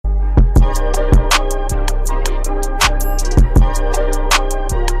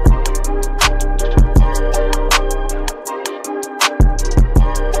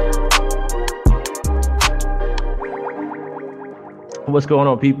What's going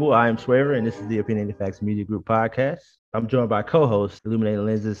on, people? I am Swaver, and this is the Opinionated Facts Media Group podcast. I'm joined by co-hosts Illuminating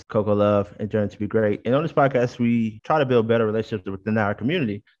Lenses, Coco Love, and Journey to Be Great. And on this podcast, we try to build better relationships within our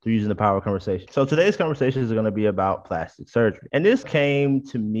community through using the power of conversation. So today's conversations are going to be about plastic surgery. And this came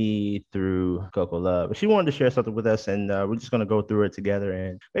to me through Coco Love. She wanted to share something with us, and we're just going to go through it together.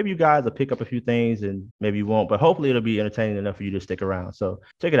 And maybe you guys will pick up a few things, and maybe you won't. But hopefully it'll be entertaining enough for you to stick around. So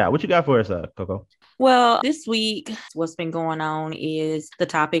check it out. What you got for us, Coco? Well, this week, what's been going on is the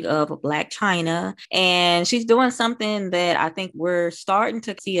topic of Blac Chyna, and she's doing something that I think we're starting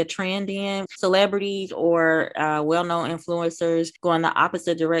to see a trend in. Celebrities or well-known influencers going the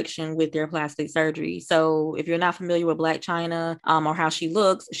opposite direction with their plastic surgery. So if you're not familiar with Blac Chyna or how she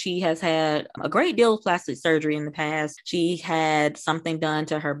looks, she has had a great deal of plastic surgery in the past. She had something done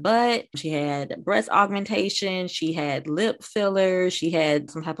to her butt. She had breast augmentation. She had lip fillers. She had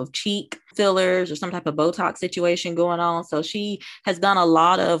some type of cheek fillers or some type of Botox situation going on. So she has done a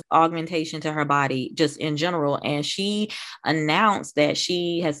lot of augmentation to her body just in general. And she announced that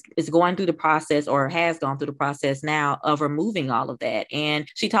she is going through the process or has gone through the process now of removing all of that. And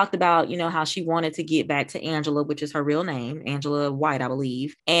she talked about, how she wanted to get back to Angela, which is her real name, Angela White, I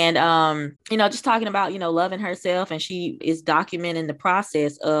believe. And, just talking about, loving herself. And she is documenting the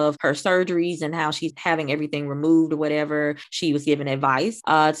process of her surgeries and how she's having everything removed or whatever. She was giving advice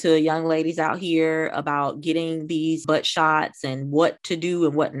to young ladies out here about getting these butt shots and what to do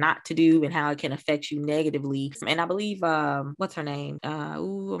and what not to do and how it can affect you negatively. And I believe, what's her name?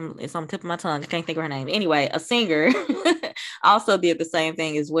 It's on the tip of my tongue. I can't think of her name. Anyway, a singer also did the same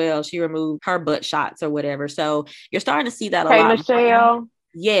thing as well. She removed her butt shots or whatever. So you're starting to see that a Hey, lot. Michelle.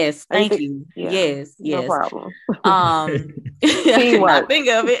 Yes, thank you. Yeah, yes. No problem. I could not think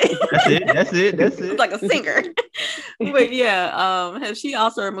of it. That's it. It's like a singer. But yeah, she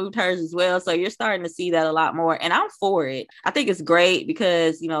also removed hers as well. So you're starting to see that a lot more. And I'm for it. I think it's great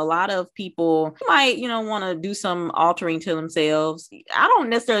because, a lot of people might, want to do some altering to themselves. I don't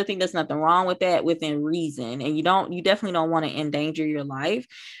necessarily think there's nothing wrong with that within reason. And you definitely don't want to endanger your life.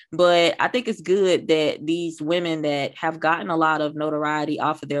 But I think it's good that these women that have gotten a lot of notoriety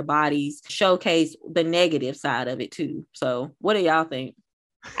off of their bodies showcase the negative side of it too. So what do y'all think?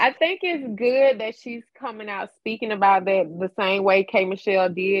 I think it's good that she's coming out speaking about that the same way K. Michelle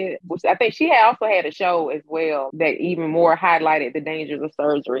did, which I think she also had a show as well that even more highlighted the dangers of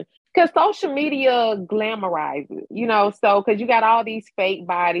surgery. Because social media glamorizes, so because you got all these fake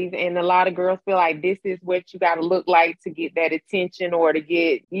bodies and a lot of girls feel like this is what you got to look like to get that attention or to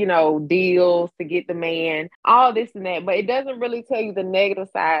get, deals, to get the man, all this and that. But it doesn't really tell you the negative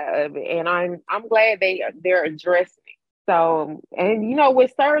side of it. And I'm glad they're addressing it. So, and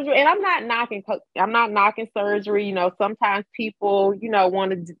with surgery, and I'm not knocking surgery. Sometimes people,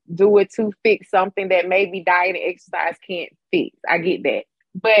 want to do it to fix something that maybe diet and exercise can't fix. I get that.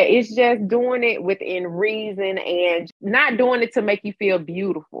 But it's just doing it within reason and not doing it to make you feel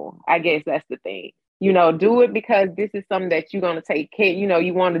beautiful. I guess that's the thing. Do it because this is something that you're going to take care.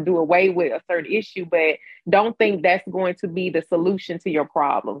 You want to do away with a certain issue, but don't think that's going to be the solution to your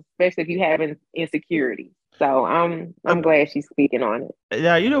problem, especially if you have insecurity. So I'm glad she's speaking on it.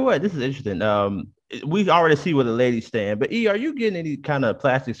 Yeah, you know what? This is interesting. We already see where the ladies stand, but are you getting any kind of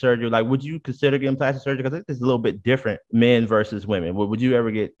plastic surgery? Like, would you consider getting plastic surgery? Because it's a little bit different, men versus women. Would you ever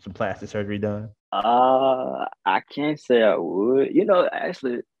get some plastic surgery done? I can't say I would.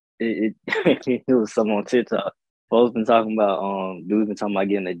 Actually, it it was some on TikTok. Folks been talking about dudes been talking about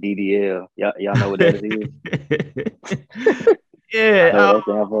getting a DDL. Y'all know what that is? Yeah.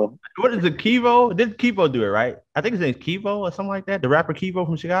 What is it? Kivo? Did Kivo do it right? I think his name's Kivo or something like that. The rapper Kivo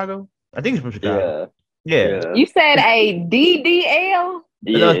from Chicago. I think he's from Chicago. Yeah. You said a DDL?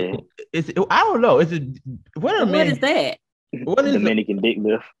 Yeah. I don't know. What is that? What is Dominican dick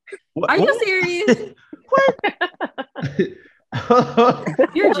lift? Are you serious? What?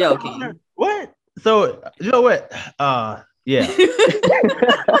 You're joking. What? So you know what? Yeah.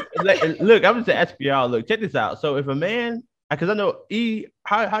 Look, I'm just asking y'all. Look, check this out. So if a man, because I know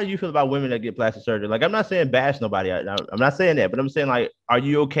how do you feel about women that get plastic surgery? Like, I'm not saying bash nobody. I'm not saying that, but I'm saying, like, are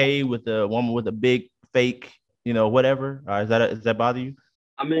you okay with a woman with a big fake, whatever? Does that bother you?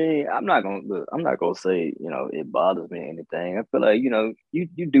 I mean, I'm not gonna say, it bothers me or anything. I feel like,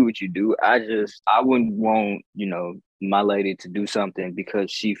 you do what you do. I wouldn't want, my lady to do something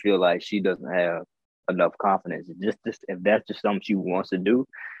because she feel like she doesn't have enough confidence. Just if that's just something she wants to do,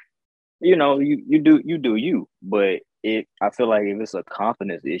 you do you. But I feel like if it's a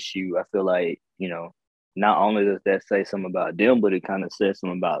confidence issue, I feel like, not only does that say something about them, but it kind of says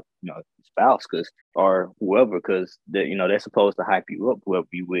something about, spouse or whoever, because they're supposed to hype you up, whoever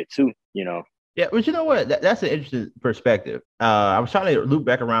you with too, Yeah, but you know what? That's an interesting perspective. I was trying to loop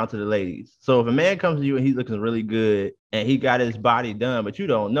back around to the ladies. So if a man comes to you and he's looking really good and he got his body done, but you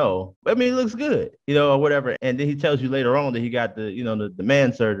don't know, I mean, he looks good, or whatever. And then he tells you later on that he got the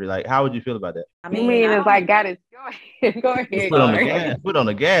man surgery. Like, how would you feel about that? I You mean, mean it's like got his go ahead, go ahead. Foot on the sorry. gas. Foot on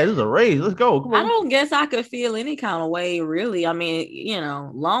the gas. This is a race. Let's go. Come I on. don't guess I could feel any kind of way, really. I mean,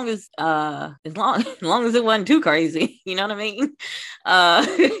 long as as long as it wasn't too crazy, you know what I mean? Uh,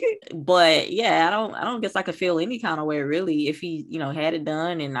 but yeah, I don't guess I could feel any kind of way, really, if he, had it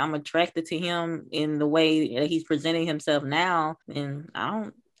done and I'm attracted to him in the way that he's presenting himself now, and I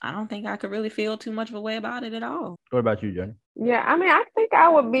don't think I could really feel too much of a way about it at all. What about you, Johnny? Yeah, I mean, I think I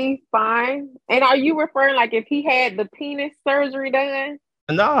would be fine. And are you referring like if he had the penis surgery done?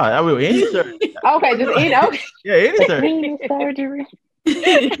 No, I mean any surgery. Okay, just okay. Yeah, any surgery. Penis surgery.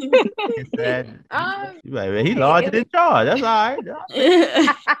 He larger than Charles. That's all right.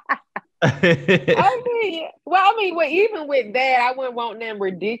 Well, even with that, I wouldn't want them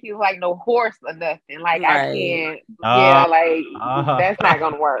ridiculous, like no horse or nothing. Like right. I can't. That's not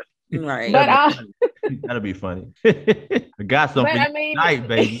gonna work. Right. But that'll be funny. I got something tonight,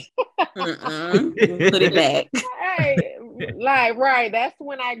 baby. Put it back. Hey, right. That's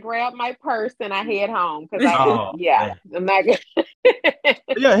when I grab my purse and I head home because I'm not good.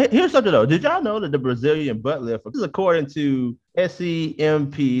 Yeah, here's something though. Did y'all know that the Brazilian butt lift, this is according to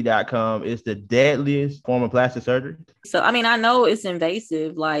SCMP.com, is the deadliest form of plastic surgery? So, I mean, I know it's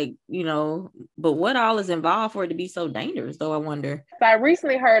invasive, but what all is involved for it to be so dangerous, though, I wonder? So I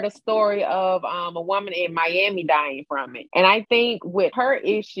recently heard a story of a woman in Miami dying from it. And I think with her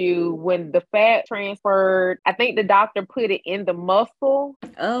issue, when the fat transferred, I think the doctor put it in the muscle.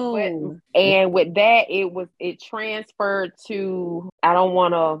 Oh. And with that, it transferred to, I don't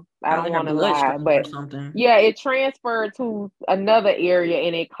want to lie, but yeah, it transferred to another area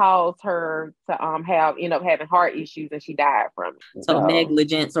and it caused her to end up having heart issues and she died from it. So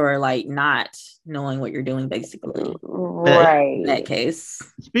negligence or like not knowing what you're doing, basically. Right. In that case.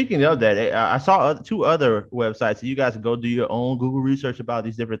 Speaking of that, I saw two other websites. So you guys can go do your own Google research about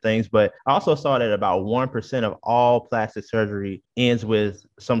these different things. But I also saw that about 1% of all plastic surgery ends with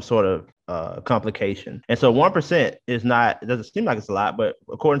some sort of complication. And so 1% it doesn't seem like it's a lot, but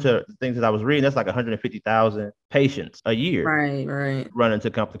according to the things that I was reading, that's like 150,000 patients a year. Right. Run into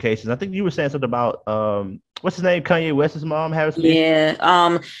complications. I think you were saying something about what's his name? Kanye West's mom having some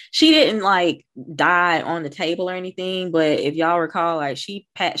issues? She didn't like die on the table or anything, but if y'all recall, like she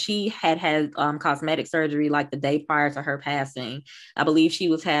had cosmetic surgery like the day prior to her passing. I believe she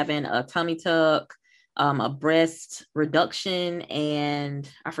was having a tummy tuck, a breast reduction, and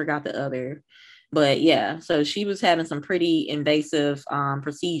I forgot the other. But yeah, so she was having some pretty invasive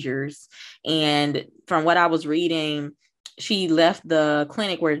procedures. And from what I was reading, she left the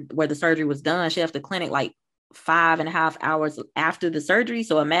clinic where the surgery was done. She left the clinic like 5.5 hours after the surgery.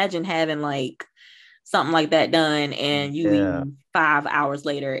 So imagine having like something like that done and you leave 5 hours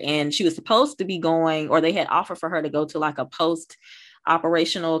later. And she was supposed to be going, or they had offered for her to go to like a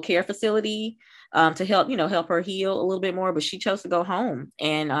post-operational care facility to help her heal a little bit more, but she chose to go home.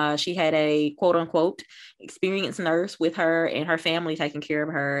 And she had a quote unquote experienced nurse with her and her family taking care of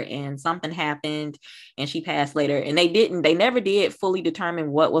her, and something happened and she passed later. And they never did fully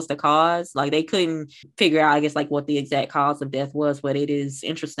determine what was the cause. Like they couldn't figure out, I guess, like what the exact cause of death was, but it is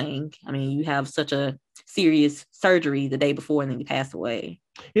interesting. I mean, you have such a serious surgery the day before and then you pass away.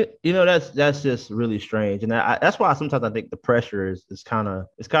 That's just really strange, and that's why sometimes I think the pressure is kind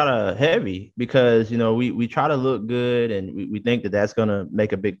of heavy, because we try to look good and we think that that's going to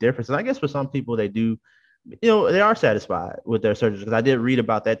make a big difference. And I guess for some people they do, they are satisfied with their surgery, because I did read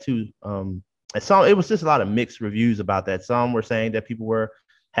about that too. And it was just a lot of mixed reviews about that. Some were saying that people were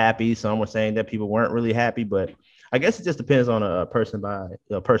happy, some were saying that people weren't really happy, but I guess it just depends on a person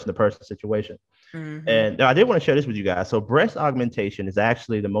to person situation. Mm-hmm. And I did want to share this with you guys. So breast augmentation is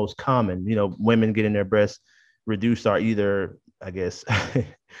actually the most common. Women getting their breasts reduced are either, I guess,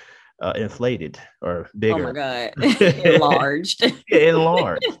 inflated or bigger. Oh my God, enlarged.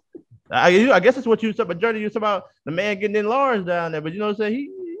 Enlarged. I guess that's what you said. But Jordan, you talking about the man getting enlarged down there. But he might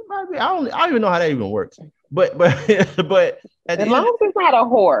be. I don't even know how that even works. But as long as it's not a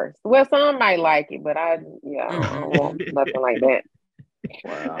horse. Well, some might like it, but I don't want nothing like that.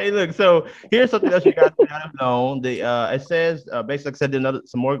 Wow. Hey, look, so here's something else you guys might have known. It says, basically, I did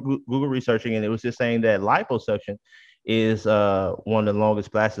some more Google researching, and it was just saying that liposuction is one of the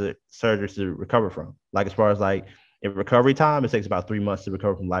longest plastic surgeries to recover from. Like, as far as like in recovery time, it takes about 3 months to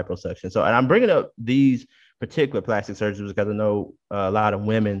recover from liposuction. So, and I'm bringing up these particular plastic surgeries because I know a lot of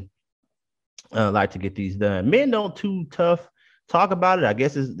women like to get these done. Men don't too tough talk about it. I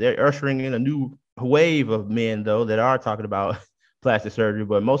guess they're ushering in a new wave of men, though, that are talking about plastic surgery.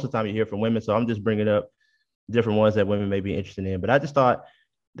 But most of the time you hear from women. So I'm just bringing up different ones that women may be interested in. But I just thought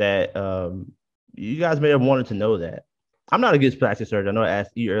that you guys may have wanted to know that. I'm not against plastic surgery. I know I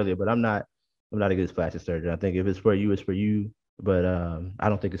asked you earlier, but I'm not against plastic surgery. I think if it's for you, it's for you. But I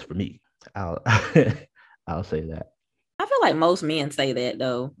don't think it's for me. I'll I'll say that. I feel like most men say that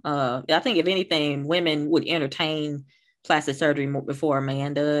though. I think if anything, women would entertain plastic surgery more before a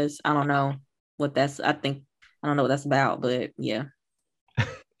man does. I don't know what that's. I don't know what that's about, but yeah.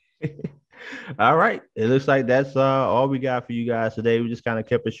 All right. It looks like that's all we got for you guys today. We just kind of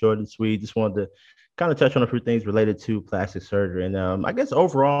kept it short and sweet. Just wanted to kind of touch on a few things related to plastic surgery. And I guess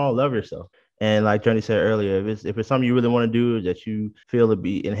overall, love yourself. And like Journey said earlier, if it's something you really want to do that you feel to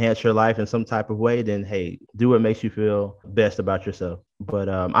be enhance your life in some type of way, then hey, do what makes you feel best about yourself. But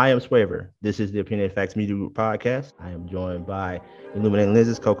I am Swaver. This is the Opinionated Facts Media Group podcast. I am joined by Illuminating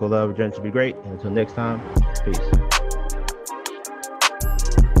Lenses, Coco Love, Journey to Be Great. And until next time, peace.